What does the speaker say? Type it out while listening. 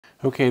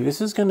Okay, this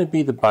is going to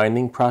be the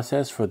binding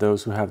process for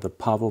those who have the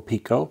Pavo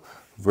Pico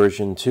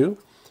version 2.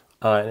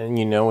 And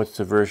you know it's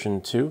the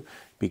version 2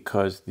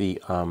 because the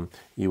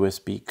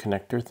USB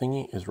connector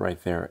thingy is right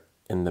there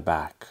in the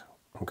back.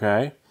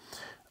 Okay?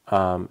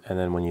 And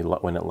then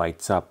when it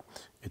lights up,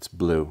 it's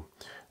blue.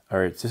 All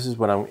right, this is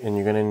what and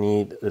you're gonna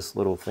need this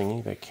little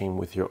thingy that came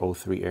with your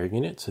O3 air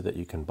unit so that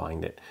you can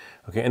bind it.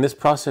 Okay, and this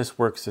process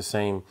works the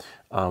same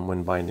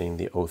when binding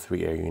the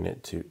O3 air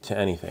unit to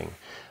anything.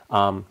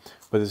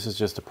 But this is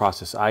just a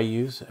process I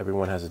use.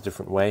 Everyone has a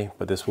different way,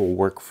 but this will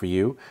work for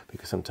you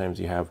because sometimes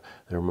you have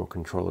the remote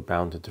controller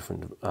bound to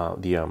different,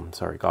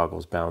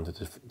 goggles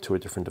bound to a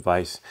different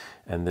device,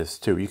 and this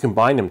too. You can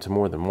bind them to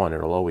more than one,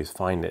 it'll always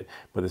find it,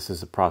 but this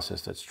is a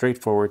process that's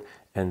straightforward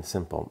and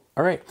simple.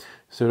 All right,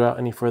 so without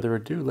any further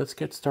ado, let's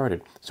get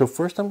started. So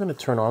first I'm gonna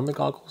turn on the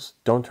goggles.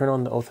 Don't turn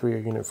on the O3 air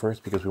unit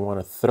first because we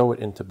wanna throw it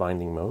into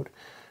binding mode,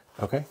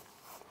 okay?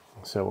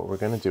 So what we're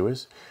gonna do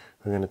is,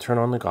 we're going to turn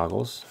on the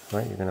goggles,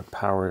 right? You're going to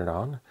power it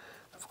on.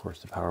 Of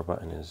course, the power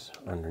button is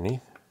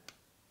underneath.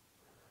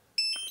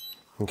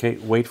 Okay,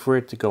 wait for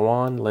it to go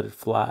on, let it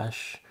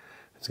flash.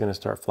 It's going to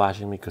start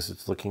flashing because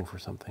it's looking for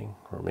something,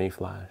 or may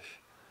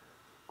flash.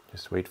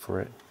 Just wait for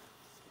it.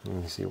 Let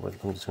me see what,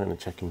 I'm just going to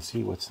check and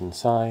see what's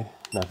inside.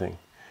 Nothing.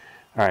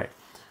 All right,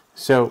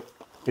 so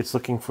it's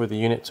looking for the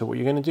unit. So what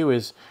you're going to do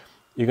is,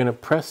 you're going to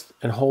press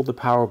and hold the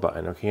power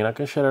button, okay? You're not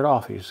going to shut it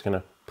off, you're just going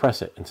to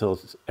press it until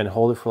and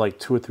hold it for like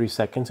 2 or 3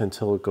 seconds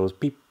until it goes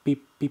beep,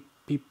 beep, beep,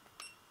 beep.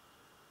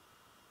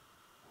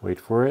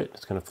 Wait for it,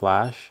 it's gonna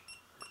flash.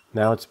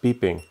 Now it's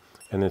beeping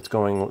and it's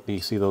going, you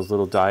see those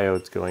little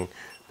diodes going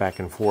back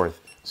and forth.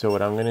 So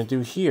what I'm gonna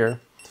do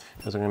here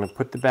is I'm gonna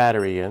put the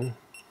battery in,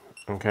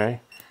 okay,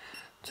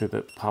 to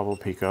the Pavo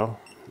Pico.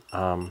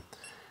 And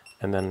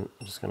then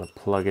I'm just gonna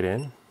plug it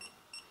in.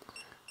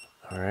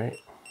 All right,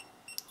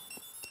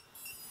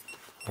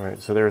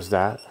 so there's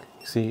that.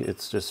 See,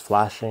 it's just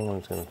flashing. I'm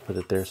just going to put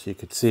it there so you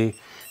could see.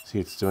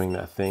 See, it's doing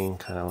that thing,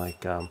 kind of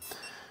like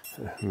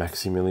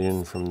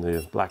Maximilian from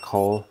the black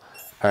hole.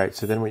 All right,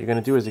 so then what you're going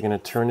to do is you're going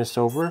to turn this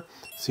over.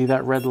 See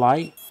that red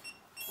light?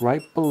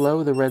 Right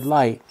below the red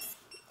light,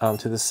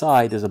 to the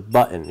side, there's a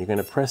button. You're going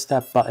to press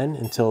that button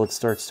until it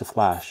starts to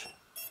flash.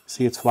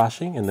 See, it's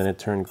flashing, and then it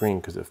turned green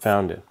because it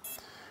found it.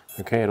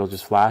 Okay, it'll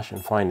just flash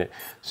and find it.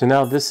 So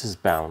now this is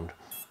bound,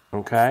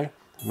 okay?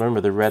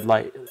 Remember, the red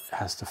light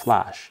has to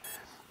flash.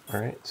 All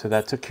right, so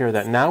that took care of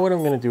that. Now what I'm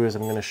going to do is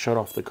I'm going to shut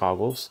off the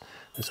goggles.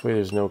 This way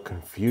there's no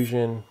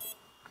confusion.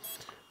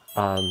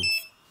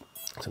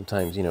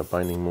 Sometimes, you know,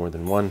 binding more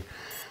than one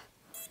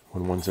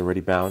when one's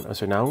already bound.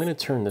 So now I'm going to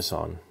turn this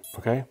on,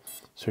 okay?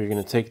 So you're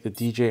going to take the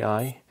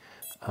DJI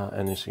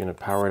and just going to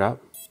power it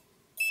up.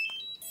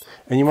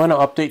 And you want to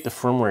update the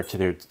firmware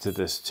to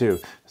this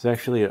too. There's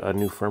actually a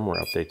new firmware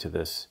update to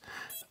this.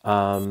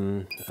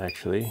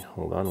 Actually,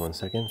 hold on one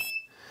second.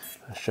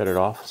 I'll shut it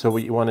off. So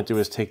what you want to do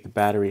is take the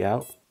battery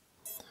out.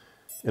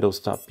 It'll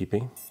stop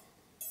beeping.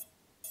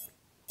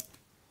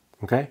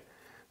 Okay,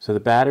 so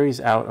the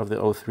battery's out of the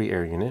O3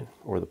 air unit,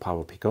 or the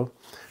Pavo Pico.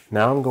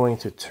 Now I'm going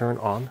to turn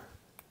it on,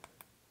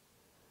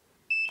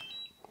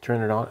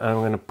 and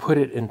I'm going to put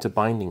it into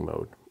binding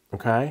mode,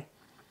 okay?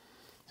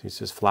 So it's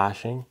just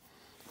flashing.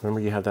 Remember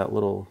you have that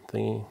little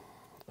thingy.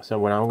 So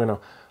when I'm going to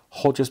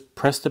hold, just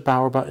press the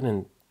power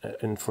button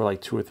and for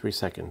like 2 or 3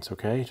 seconds,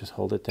 okay? Just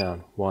hold it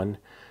down. 1,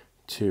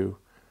 2,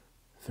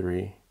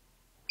 3,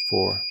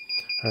 4.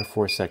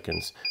 4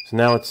 seconds. So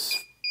now it's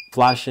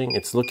flashing.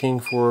 It's looking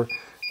for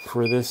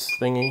this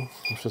thingy,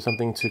 for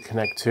something to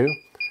connect to.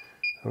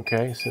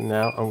 Okay, so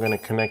now I'm going to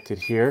connect it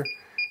here,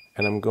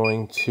 and I'm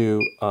going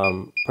to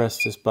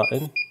press this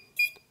button.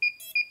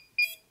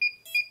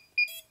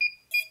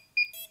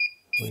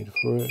 Wait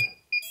for it.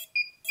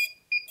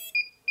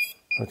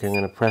 Okay, I'm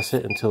going to press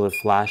it until it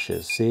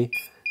flashes. See?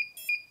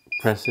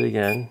 Press it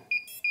again.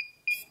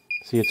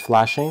 See, it's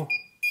flashing.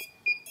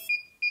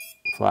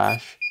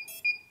 Flash.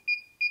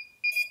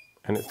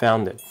 And it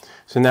found it.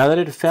 So now that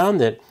it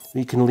found it,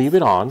 you can leave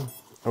it on,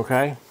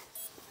 okay?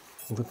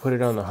 We put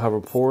it on the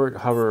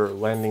hover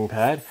landing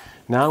pad.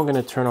 Now I'm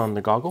going to turn on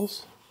the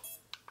goggles.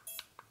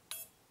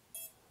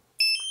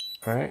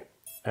 All right,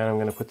 and I'm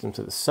going to put them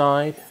to the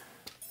side.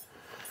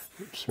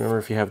 Just remember,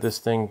 if you have this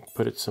thing,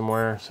 put it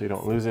somewhere so you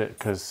don't lose it,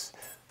 because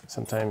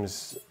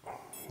sometimes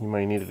you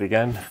might need it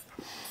again.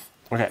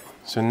 Okay,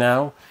 so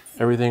now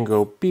everything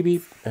go beep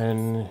beep,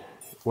 and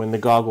when the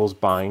goggles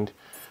bind,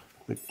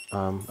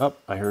 oh,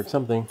 I heard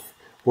something.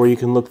 Or you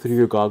can look through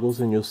your goggles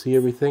and you'll see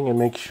everything, and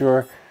make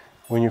sure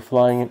when you're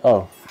flying in,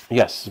 oh,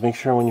 yes, make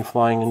sure when you're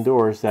flying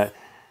indoors that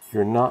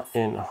you're not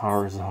in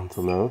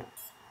horizontal mode,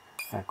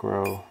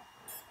 acro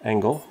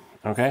angle,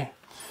 okay?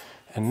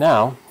 And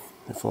now,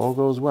 if all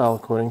goes well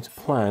according to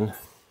plan,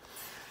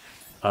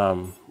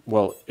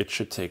 well, it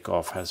should take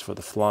off. As for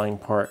the flying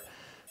part,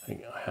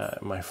 I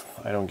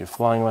don't give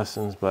flying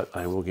lessons, but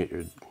I will get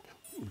your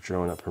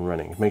drone up and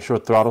running. Make sure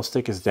throttle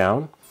stick is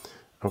down,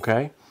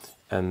 okay?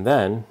 And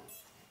then,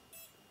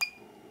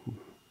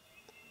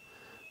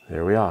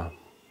 there we are.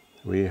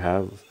 We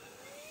have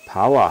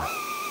power.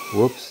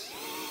 Whoops.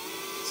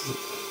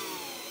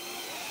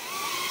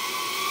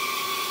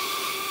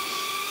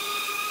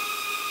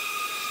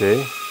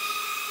 See?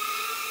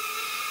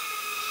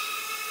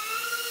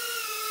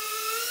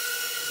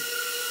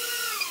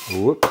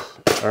 Whoops.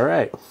 All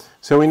right.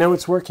 So we know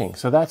it's working.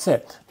 So that's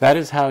it. That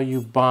is how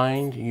you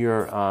bind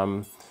your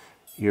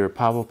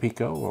Pavo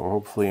Pico, or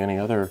hopefully any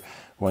other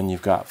one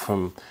you've got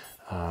from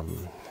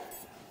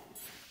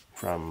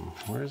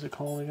where is it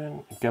called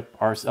again? Dji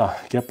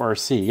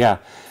RC. Yeah.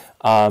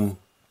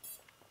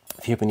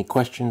 If you have any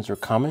questions or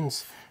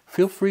comments,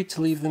 feel free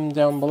to leave them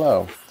down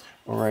below,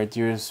 or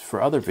ideas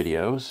for other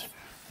videos.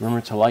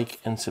 Remember to like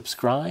and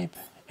subscribe,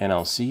 and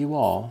I'll see you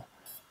all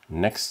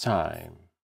next time.